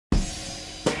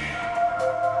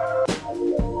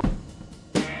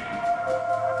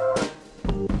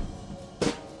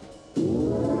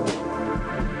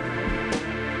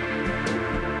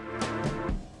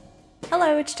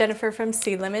Jennifer from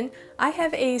heysealemon. I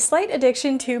have a slight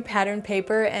addiction to patterned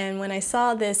paper, and when I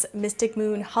saw this Mystic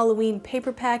Moon Halloween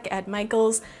paper pack at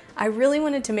Michael's, I really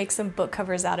wanted to make some book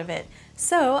covers out of it.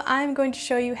 So I'm going to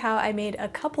show you how I made a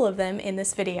couple of them in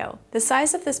this video. The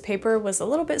size of this paper was a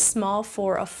little bit small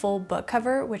for a full book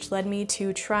cover, which led me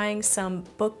to trying some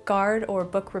book guard or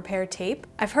book repair tape.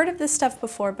 I've heard of this stuff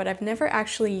before, but I've never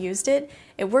actually used it.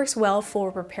 It works well for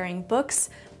repairing books,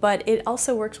 but it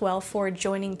also works well for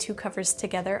joining two covers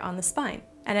together on the spine.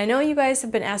 And I know you guys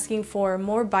have been asking for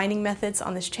more binding methods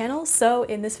on this channel, so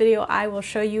in this video I will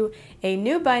show you a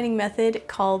new binding method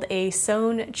called a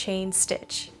sewn chain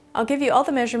stitch. I'll give you all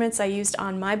the measurements I used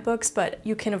on my books, but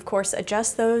you can of course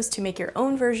adjust those to make your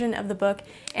own version of the book,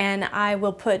 and I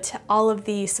will put all of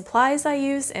the supplies I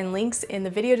use and links in the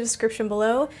video description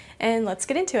below, and let's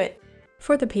get into it.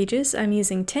 For the pages, I'm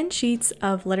using 10 sheets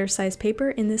of letter size paper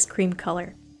in this cream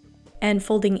color, and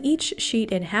folding each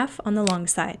sheet in half on the long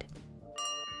side.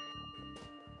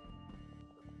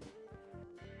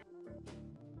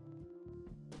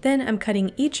 Then I'm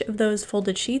cutting each of those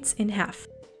folded sheets in half.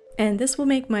 And this will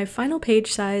make my final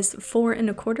page size 4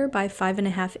 1/4 by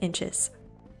 5.5 inches.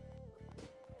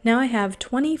 Now I have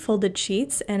 20 folded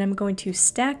sheets, and I'm going to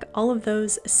stack all of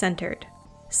those centered.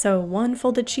 So one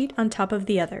folded sheet on top of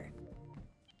the other.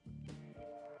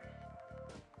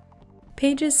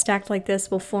 Pages stacked like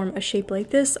this will form a shape like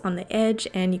this on the edge,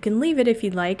 and you can leave it if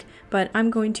you'd like, but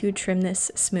I'm going to trim this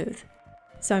smooth.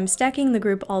 So I'm stacking the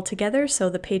group all together so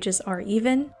the pages are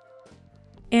even,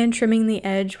 and trimming the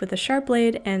edge with a sharp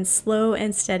blade and slow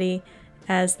and steady,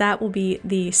 as that will be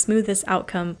the smoothest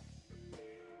outcome.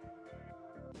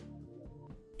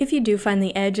 If you do find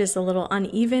the edge is a little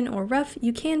uneven or rough,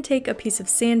 you can take a piece of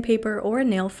sandpaper or a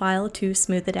nail file to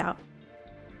smooth it out.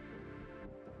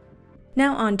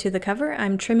 Now onto the cover.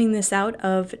 I'm trimming this out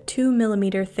of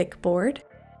 2mm thick board,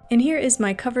 and here is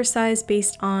my cover size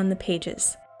based on the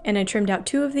pages. And I trimmed out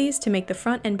 2 of these to make the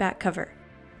front and back cover.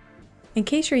 In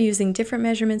case you're using different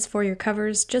measurements for your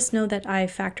covers, just know that I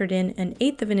factored in an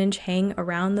 1/8 of an inch hang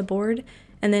around the board,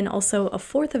 and then also a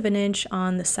 1/4 of an inch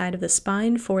on the side of the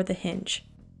spine for the hinge.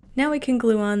 Now we can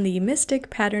glue on the Mystic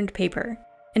patterned paper.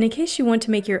 And in case you want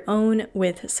to make your own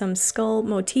with some skull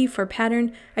motif or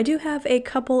pattern, I do have a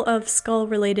couple of skull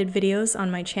related videos on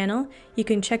my channel. You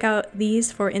can check out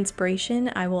these for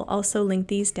inspiration. I will also link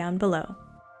these down below.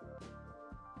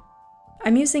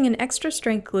 I'm using an extra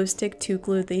strength glue stick to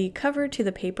glue the cover to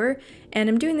the paper, and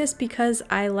I'm doing this because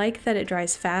I like that it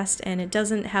dries fast and it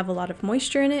doesn't have a lot of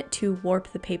moisture in it to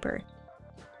warp the paper.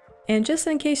 And just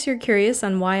in case you're curious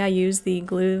on why I use the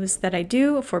glues that I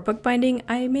do for bookbinding,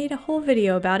 I made a whole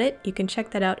video about it. You can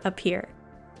check that out up here.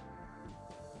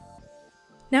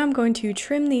 Now I'm going to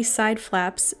trim these side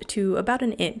flaps to about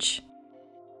 1 inch.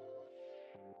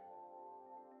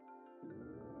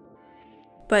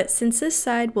 But since this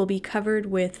side will be covered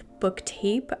with book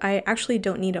tape, I actually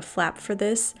don't need a flap for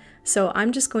this, so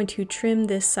I'm just going to trim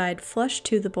this side flush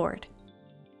to the board.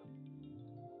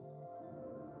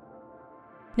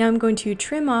 Now I'm going to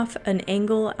trim off an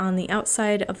angle on the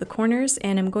outside of the corners,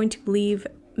 and I'm going to leave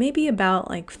maybe about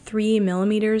like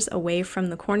 3mm away from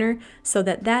the corner so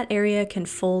that that area can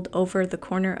fold over the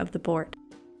corner of the board.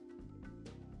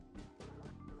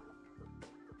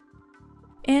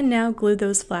 And now glue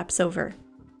those flaps over.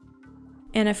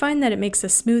 And I find that it makes a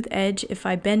smooth edge if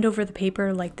I bend over the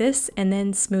paper like this and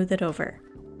then smooth it over.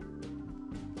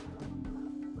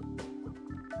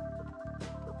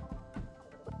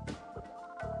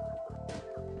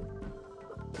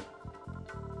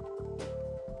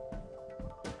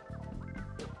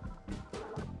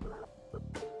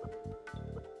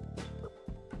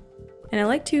 And I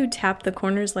like to tap the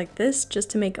corners like this just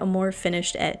to make a more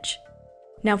finished edge.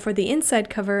 Now for the inside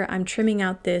cover, I'm trimming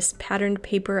out this patterned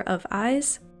paper of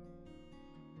eyes,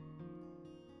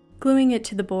 gluing it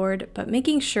to the board, but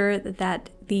making sure that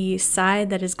the side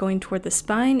that is going toward the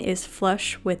spine is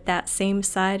flush with that same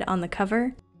side on the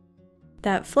cover.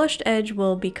 That flushed edge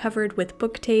will be covered with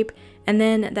book tape, and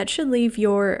then that should leave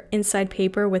your inside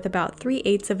paper with about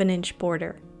 3/8 of an inch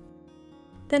border.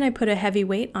 Then I put a heavy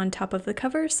weight on top of the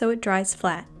cover so it dries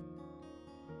flat.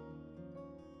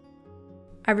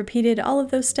 I repeated all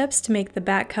of those steps to make the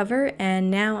back cover,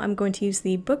 and now I'm going to use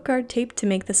the book guard tape to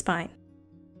make the spine.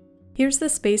 Here's the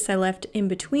space I left in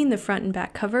between the front and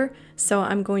back cover, so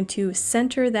I'm going to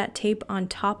center that tape on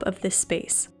top of this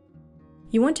space.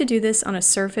 You want to do this on a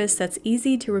surface that's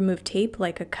easy to remove tape,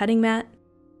 like a cutting mat.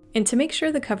 And to make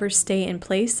sure the covers stay in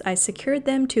place, I secured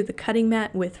them to the cutting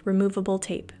mat with removable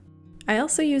tape. I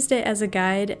also used it as a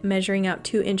guide, measuring out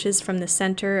 2 inches from the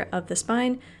center of the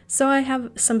spine, so I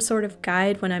have some sort of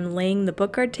guide when I'm laying the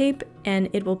book guard tape, and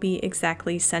it will be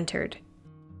exactly centered.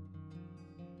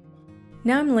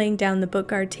 Now I'm laying down the book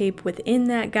guard tape within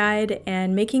that guide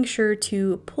and making sure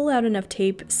to pull out enough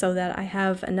tape so that I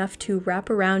have enough to wrap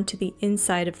around to the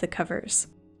inside of the covers.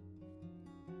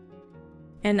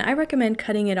 And I recommend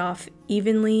cutting it off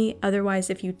evenly, otherwise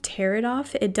if you tear it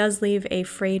off, it does leave a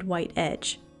frayed white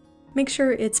edge. Make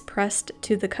sure it's pressed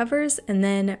to the covers and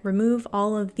then remove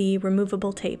all of the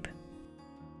removable tape.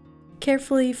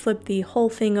 Carefully flip the whole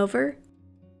thing over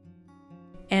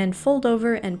and fold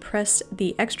over and press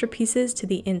the extra pieces to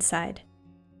the inside.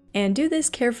 And do this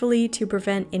carefully to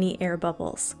prevent any air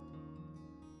bubbles.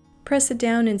 Press it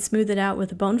down and smooth it out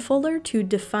with a bone folder to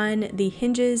define the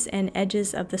hinges and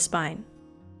edges of the spine.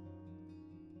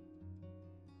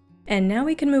 And now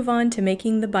we can move on to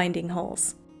making the binding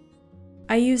holes.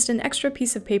 I used an extra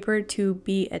piece of paper to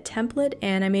be a template,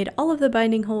 and I made all of the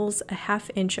binding holes a 1/2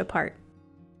 inch apart.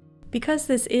 Because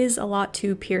this is a lot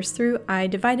to pierce through, I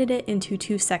divided it into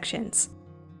 2 sections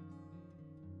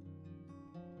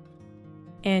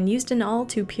and used an awl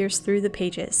to pierce through the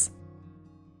pages.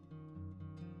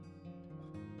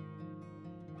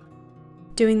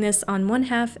 Doing this on one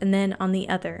half and then on the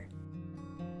other.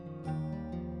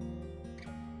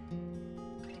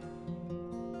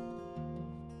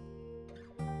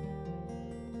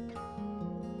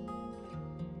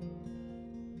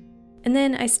 And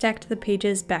then I stacked the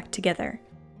pages back together.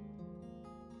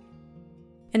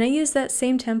 And I used that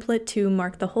same template to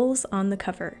mark the holes on the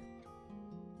cover.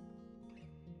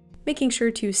 Making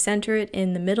sure to center it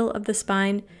in the middle of the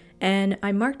spine, and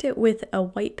I marked it with a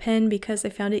white pen because I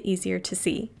found it easier to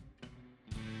see.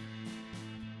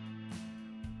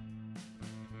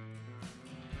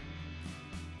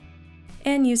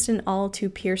 And used an awl to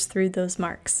pierce through those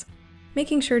marks.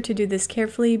 Making sure to do this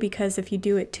carefully because if you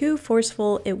do it too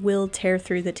forceful, it will tear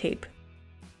through the tape.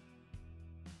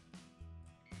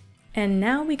 And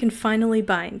now we can finally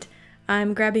bind.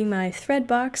 I'm grabbing my thread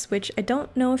box, which I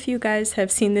don't know if you guys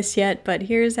have seen this yet, but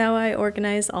here's how I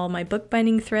organize all my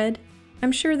bookbinding thread.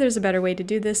 I'm sure there's a better way to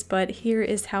do this, but here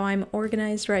is how I'm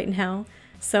organized right now.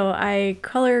 So I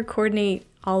color coordinate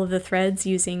all of the threads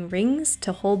using rings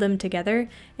to hold them together,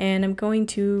 and I'm going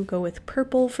to go with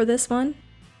purple for this one.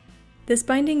 This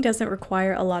binding doesn't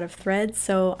require a lot of thread,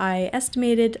 so I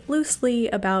estimated loosely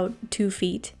about 2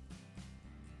 feet.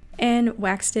 And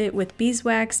waxed it with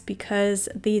beeswax because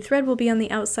the thread will be on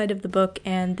the outside of the book,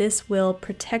 and this will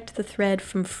protect the thread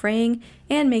from fraying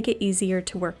and make it easier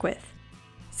to work with.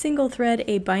 Single thread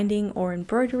a binding or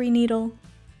embroidery needle,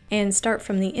 and start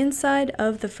from the inside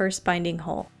of the first binding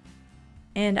hole.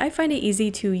 And I find it easy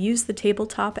to use the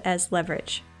tabletop as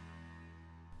leverage.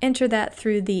 Enter that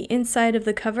through the inside of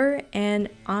the cover and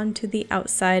onto the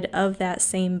outside of that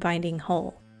same binding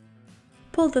hole.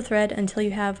 Pull the thread until you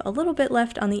have a little bit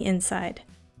left on the inside.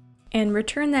 And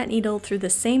return that needle through the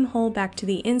same hole back to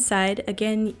the inside.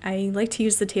 Again, I like to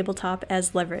use the tabletop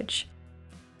as leverage.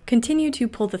 Continue to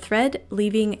pull the thread,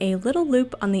 leaving a little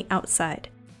loop on the outside.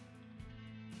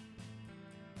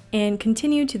 And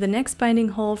continue to the next binding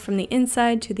hole from the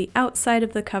inside to the outside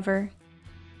of the cover,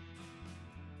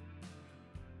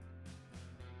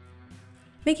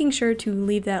 making sure to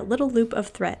leave that little loop of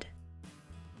thread.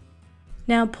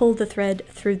 Now pull the thread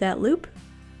through that loop,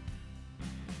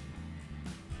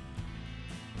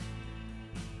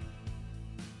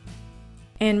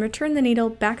 and return the needle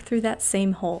back through that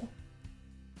same hole.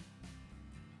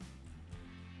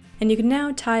 And you can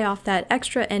now tie off that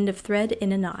extra end of thread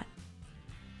in a knot.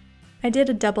 I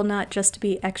did a double knot just to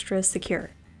be extra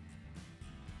secure.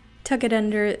 Tuck it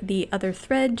under the other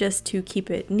thread just to keep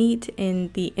it neat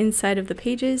in the inside of the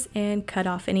pages and cut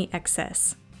off any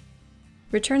excess.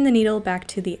 Return the needle back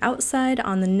to the outside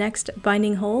on the next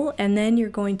binding hole, and then you're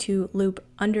going to loop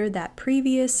under that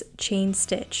previous chain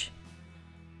stitch.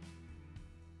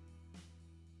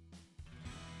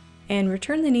 And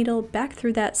return the needle back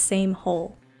through that same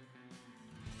hole.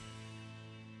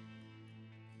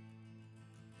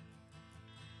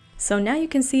 So now you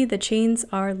can see the chains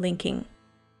are linking.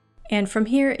 And from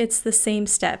here, it's the same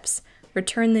steps.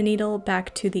 Return the needle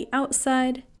back to the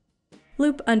outside,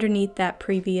 loop underneath that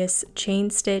previous chain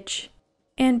stitch,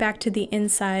 and back to the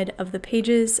inside of the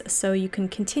pages, so you can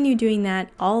continue doing that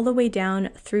all the way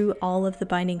down through all of the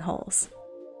binding holes.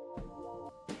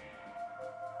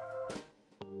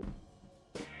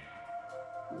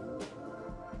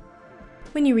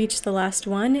 When you reach the last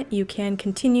one, you can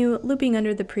continue looping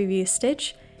under the previous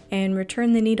stitch and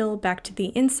return the needle back to the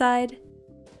inside,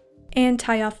 and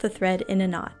tie off the thread in a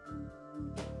knot.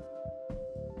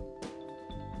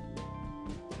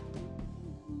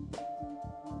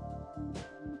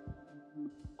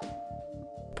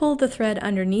 pull the thread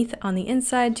underneath on the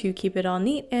inside to keep it all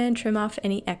neat and trim off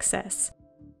any excess.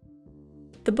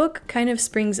 The book kind of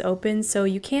springs open, so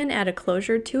you can add a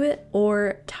closure to it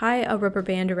or tie a rubber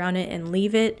band around it and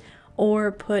leave it,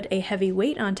 or put a heavy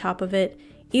weight on top of it.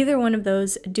 Either one of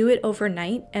those, do it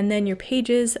overnight, and then your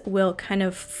pages will kind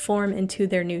of form into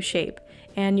their new shape,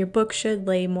 and your book should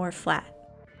lay more flat.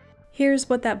 Here's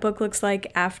what that book looks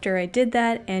like after I did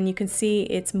that, and you can see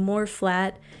it's more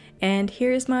flat. And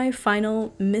here's my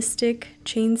final Mystic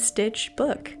chain stitch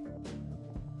book.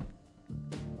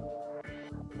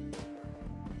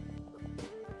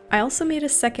 I also made a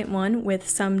second one with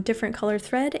some different color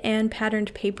thread and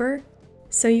patterned paper.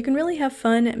 So you can really have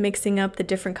fun mixing up the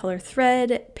different color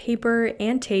thread, paper,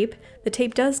 and tape. The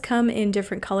tape does come in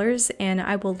different colors, and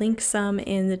I will link some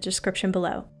in the description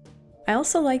below. I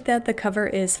also like that the cover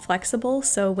is flexible,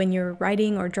 so when you're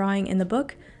writing or drawing in the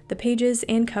book, the pages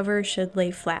and cover should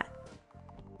lay flat.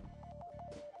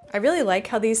 I really like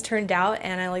how these turned out,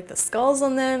 and I like the skulls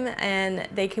on them, and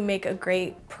they can make a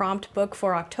great prompt book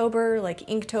for October, like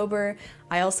Inktober.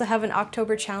 I also have an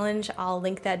October challenge, I'll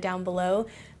link that down below.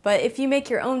 But if you make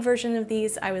your own version of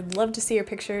these, I would love to see your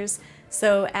pictures.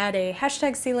 So add a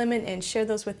hashtag #heysealemon and share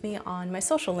those with me on my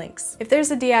social links. If there's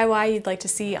a DIY you'd like to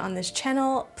see on this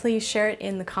channel, please share it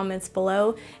in the comments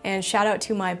below. And shout out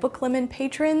to my Booklemon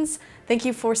patrons. Thank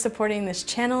you for supporting this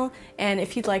channel. And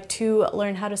if you'd like to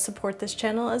learn how to support this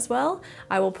channel as well,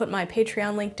 I will put my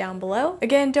Patreon link down below.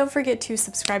 Again, don't forget to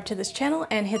subscribe to this channel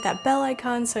and hit that bell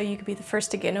icon so you can be the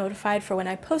first to get notified for when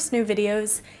I post new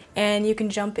videos. And you can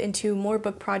jump into more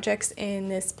book projects in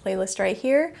this playlist right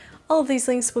here. All of these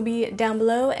links will be down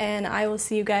below, and I will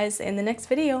see you guys in the next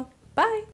video. Bye!